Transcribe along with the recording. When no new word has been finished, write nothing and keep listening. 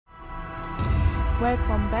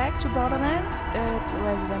Welcome back to Borderlands. It's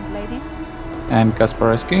ResidentLady. And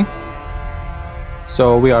Kasparesky.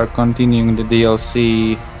 So we are continuing the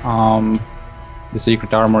DLC, the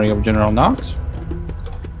Secret Armory of General Knoxx.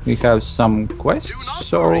 We have some quests,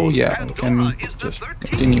 so yeah, we can just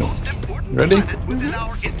continue. Ready?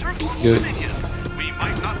 Good.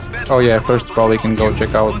 Oh yeah, first of all we can go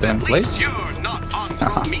check out the place.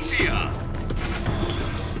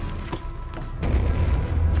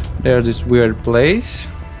 There's this weird place.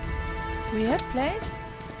 Weird place?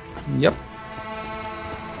 Yep.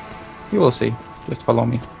 You will see. Just follow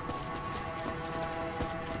me.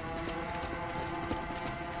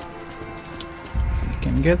 We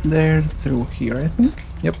can get there through here, I think.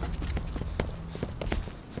 Yep.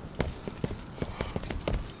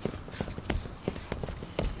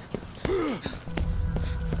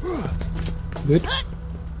 Good.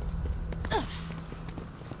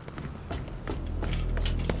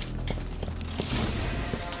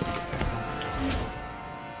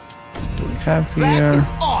 What do we have here?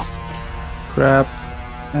 Crap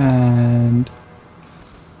and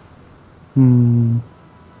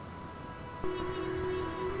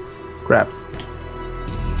crap.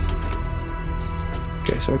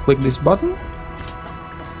 Okay, so I click this button.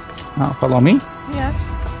 Now follow me. Yes.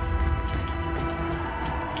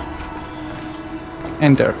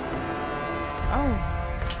 Enter. Oh.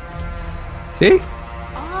 See?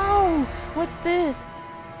 Oh, what's this?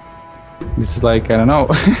 This is like, I don't know.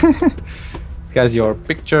 It has your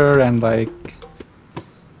picture and like,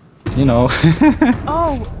 you know.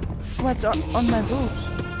 Oh, what's on my boobs?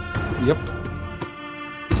 Yep.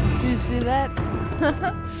 Do you see that?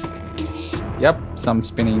 Yep, some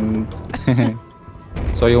spinning.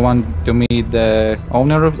 So you want to meet the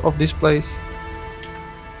owner of this place?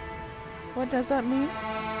 What does that mean?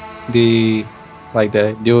 The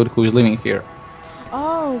dude who's living here.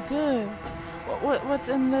 Oh, good. What's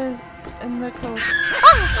in the clothes?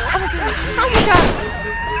 Oh my god! Oh my god!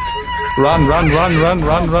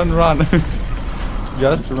 Run.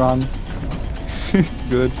 Just run.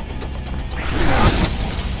 Good.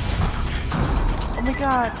 Oh my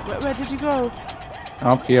god! Where did you go?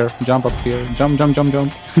 Up here. Jump up here. Jump.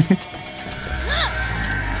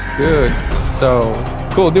 Good. So,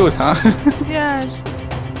 cool dude, huh? Yes.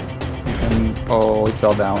 Oh, it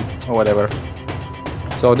fell down. Or whatever.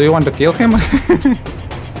 So, do you want to kill him?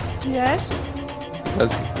 Yes.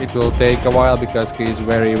 Because it will take a while because he's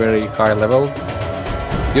very, very high leveled.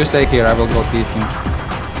 You stay here, I will go tease him.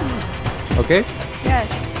 Okay?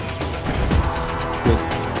 Yes. Good.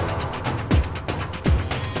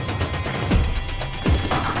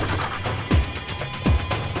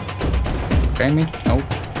 Train me? No.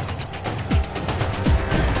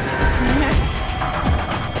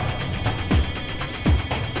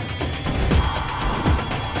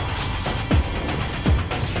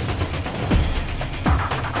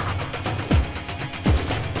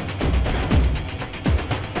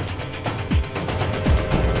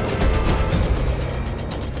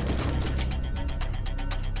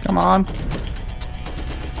 Come on.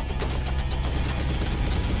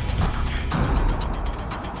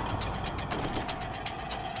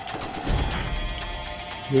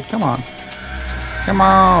 Dude, come on. Come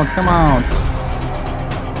out.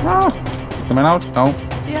 Ah. Coming out? No.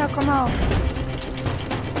 Yeah, come out.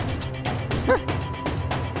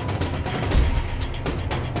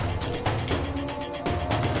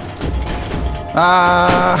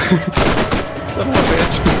 Ah! Son of a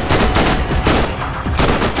bitch.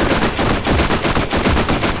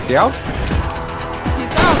 Is he out?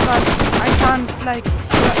 He's out, but I can't like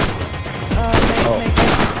make it.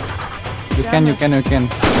 You can. You have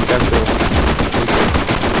to.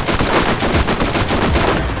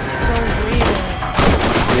 So weird.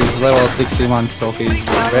 He's level 61, so he's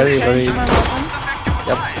very. My weapons.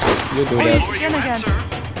 Yep, you do Oh, that. he's in again.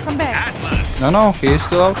 Come back. No, he is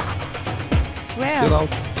still out. Where? Still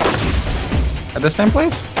out. At the same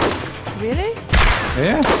place? Really?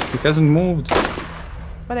 Yeah, he hasn't moved.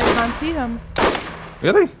 But I can't see him.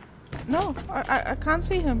 Really? No, I can't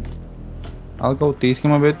see him. I'll go tease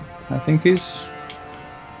him a bit. I think he's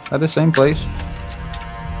at the same place.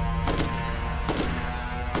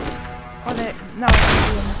 Oh, now I can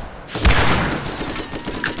see him.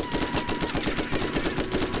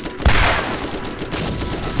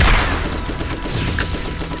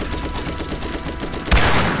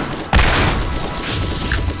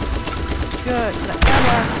 Good, that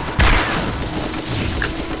works.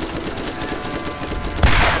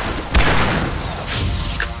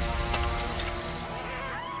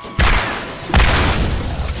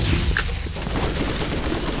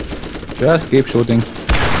 Just keep shooting.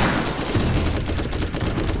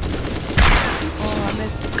 Oh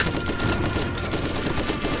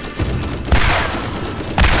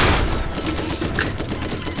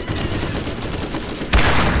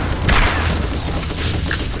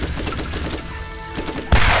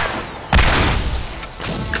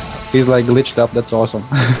He's like glitched up, that's awesome.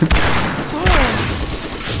 Cool.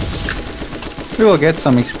 We will get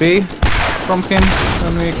some XP from him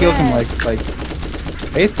when we kill him, like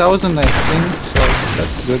 8,000 I think, so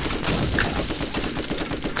that's good.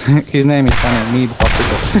 His name is funny, Mead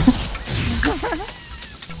Popsicle.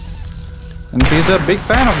 And he's a big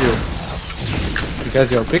fan of you. He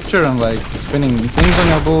has your picture and like spinning things on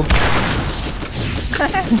your boobs.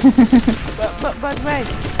 but wait,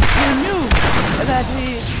 you knew that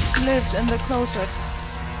he lives in the closet.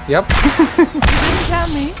 Yep. You didn't tell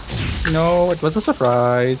me. No, it was a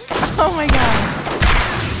surprise. Oh my god.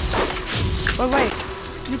 But wait,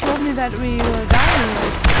 you told me that we will die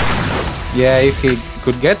here. Yeah, if he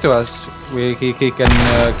could get to us, he can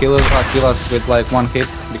kill us with like one hit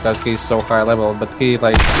because he's so high level, but he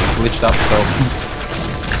like glitched up, so.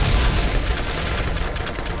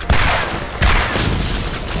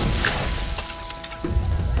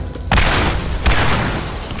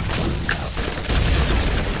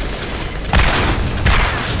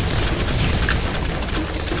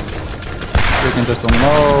 We can just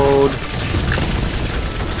unload.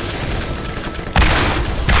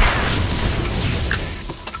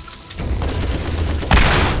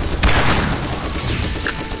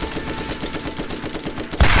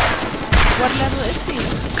 What level is he?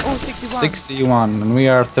 Oh, 61. 61, and we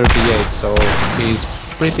are 38, so he's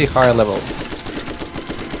pretty high level.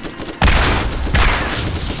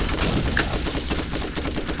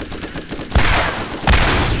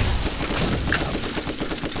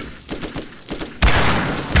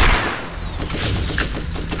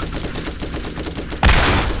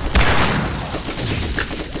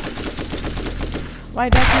 Why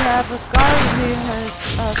does he have a scar in his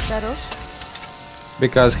status?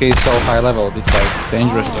 Because he's so high level, it's like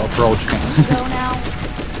dangerous to approach him. Go now.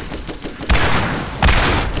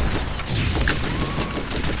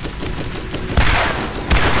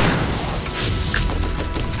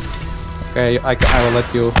 Okay, I will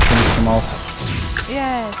let you finish him off.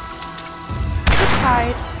 Yes. Just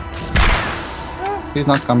hide. He's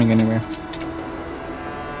not coming anywhere.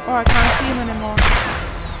 Oh, I can't see him anymore.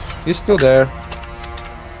 He's still there.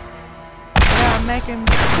 Yeah, I'm making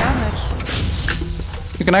damage.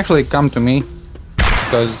 You can actually come to me,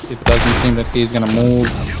 because it doesn't seem that he's gonna move.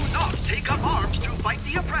 Do not take up arms to fight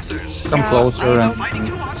the oppressors. Come closer and Fighting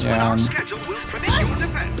to us when yeah. our schedule will permit your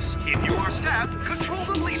defense. If you are stabbed, control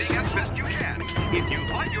the bleeding as best you can. If you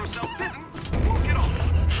find yourself bitten, walk it off.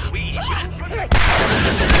 We will protect you.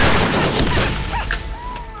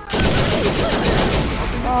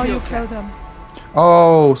 Oh, you killed him.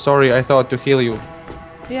 Oh, sorry, I thought to heal you.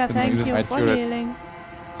 Yeah, Couldn't thank use you my for turret. healing.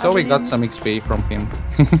 So we got some XP from him.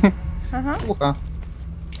 Cool, huh?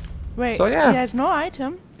 Wait, So, yeah. he has no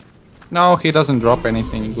item? No, he doesn't drop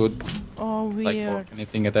anything good, Oh, like or weird.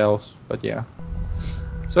 anything else, but yeah.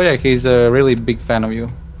 So yeah, he's a really big fan of you.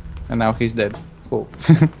 And now he's dead. Cool.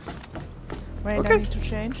 Wait, Okay. I need to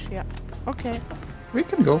change? Yeah. Okay. We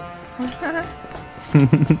can go.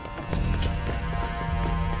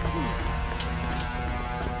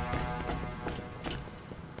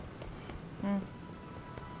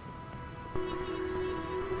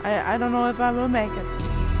 I don't know if I will make it.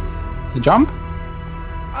 The jump?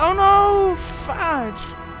 Oh no! Fudge!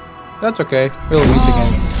 That's okay. We'll meet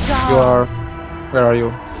again. God. You are... Where are you?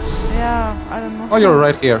 Yeah, I don't know. Oh, you're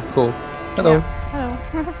right here. Cool. Hello. Yeah,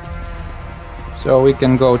 hello. So we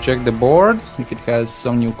can go check the board. If it has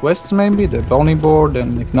some new quests maybe, the bounty board,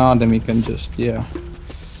 and if not, then we can just, yeah,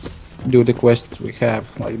 do the quests we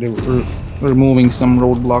have, like removing some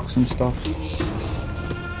roadblocks and stuff.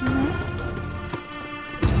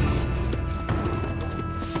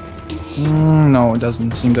 No, it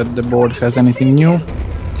doesn't seem that the board has anything new.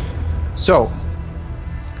 So,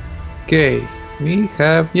 okay, we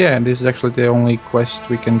have, yeah, this is actually the only quest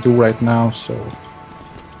we can do right now, so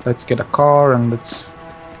let's get a car and let's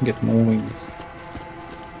get moving.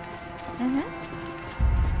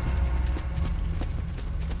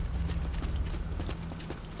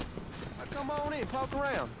 Come on in, poke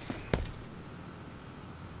around.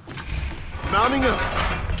 Mounting up.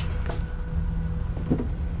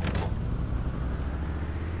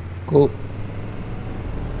 Cool.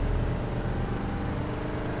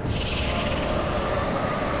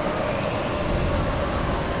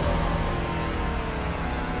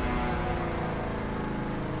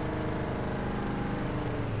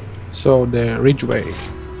 So the Ridgeway.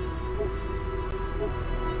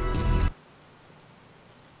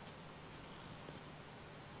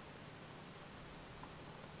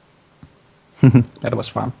 That was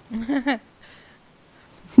fun.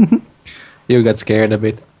 You got scared a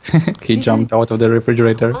bit. He jumped out of the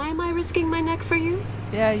refrigerator. Why am I risking my neck for you?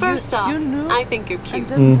 Yeah, Yeah, First off, you knew I think you're and cute.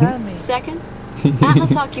 didn't tell me. Second,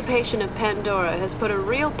 Atlas Occupation of Pandora has put a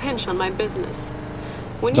real pinch on my business.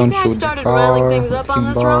 When Don't you guys shoot the started car, riling things let up on him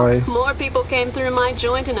this by. road, more people came through my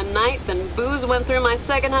joint in a night than booze went through my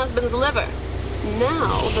second husband's liver.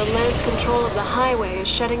 Now, the land's control of the highway is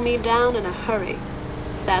shutting me down in a hurry.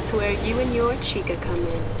 That's where you and your chica come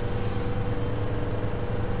in.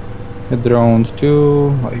 The drones too,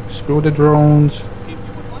 like screw the drones.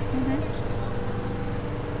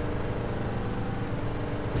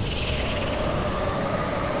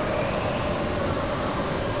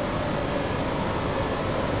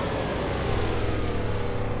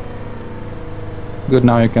 Good,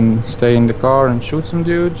 now you can stay in the car and shoot some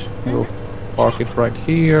dudes. We'll park it right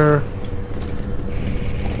here.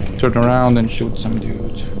 Turn around and shoot some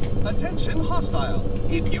dudes. Attention, hostile.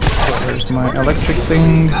 If you There's my electric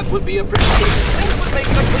thing. that would be appreciated and it would make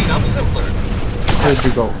the cleanup simpler. Where'd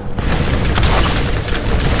you go?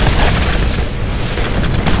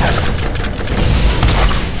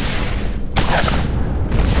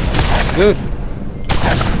 Good.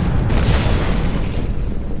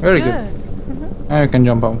 Very good. Now you can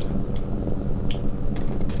jump out.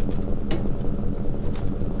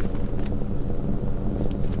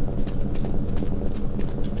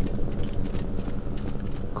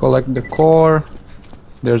 Collect the core.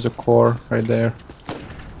 There's a core right there.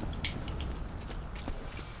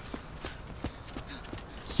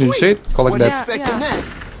 Did you see it? Collect Wasn't that. expecting that.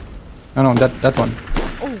 No, that one.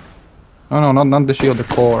 Oh. No, not the shield, the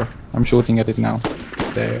core. I'm shooting at it now.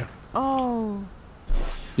 There. Oh.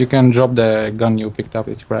 You can drop the gun you picked up.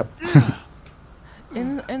 It's crap.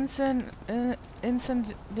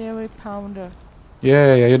 Incendiary pounder.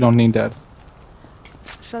 Yeah, you don't need that.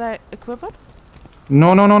 Shall I equip it?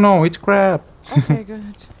 No, it's crap. Okay,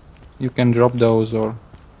 good. You can drop those or...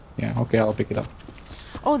 Yeah, okay, I'll pick it up.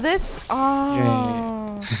 Oh, this? Oh.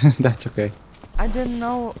 Yeah. That's okay. I didn't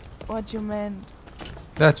know what you meant.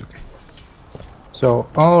 That's okay. So,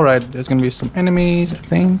 alright, there's gonna be some enemies, I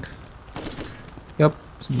think. Yep,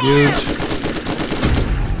 some dudes.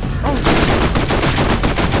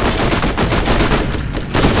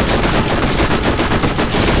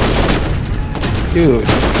 Dude.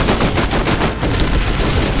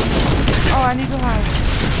 Oh, I need to hide.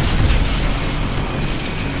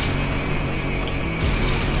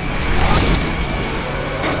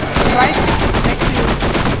 Right next to you.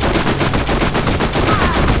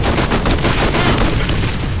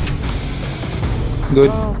 Good.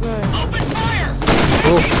 Oh, good.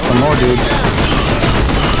 Oh, some more dudes.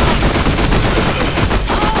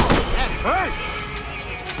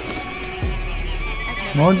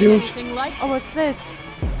 More dudes? Oh, what's this?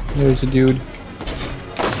 There's a dude.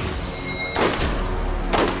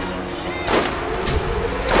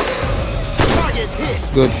 Target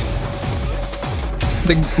hit. Good.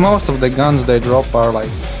 Most of the guns they drop are like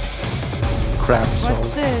crap, What's so...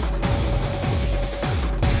 this?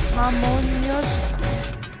 Harmonious?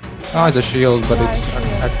 Oh, it's a shield, but Yeah, it's I see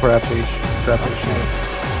a crappy shield.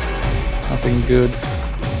 Nothing good.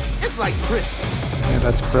 It's like Christmas. Yeah,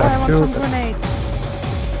 that's Oh, I crap want too. some but- grenades.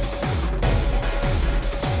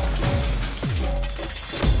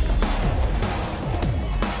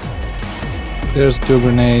 There's 2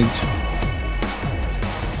 grenades.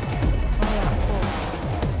 Oh, yeah,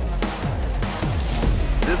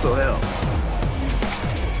 This'll help.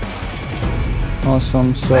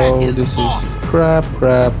 Awesome, so That is this awesome. is crap.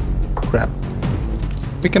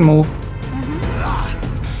 We can move.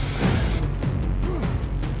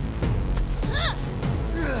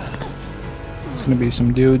 There's gonna be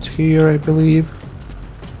some dudes here, I believe.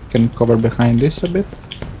 Can cover behind this a bit.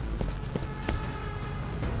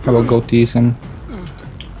 I will go tease him.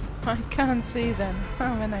 I can't see them.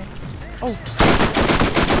 When I... Oh.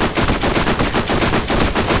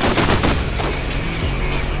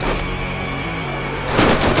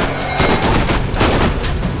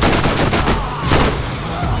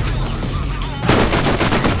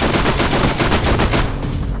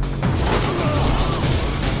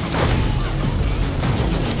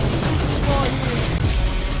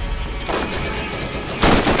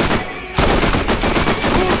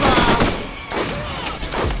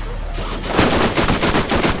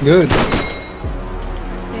 Good.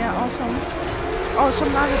 Yeah, awesome. Oh,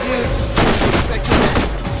 some other dude. Expecting that.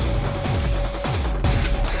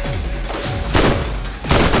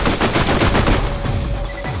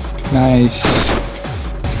 Nice.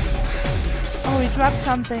 Oh, he dropped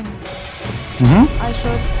something. Mm-hmm. I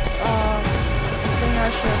should, thing I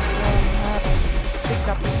should have picked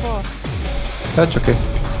up before. That's okay.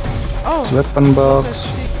 Oh, It's weapon also box.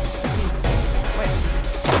 sticky. Wait.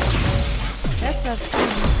 Yes, that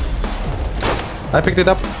thing. I picked it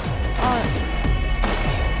up.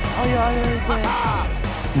 Oh, you already did.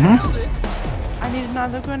 Mm-hmm. I need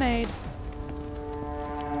another grenade.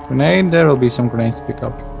 Grenade, there will be some grenades to pick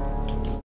up.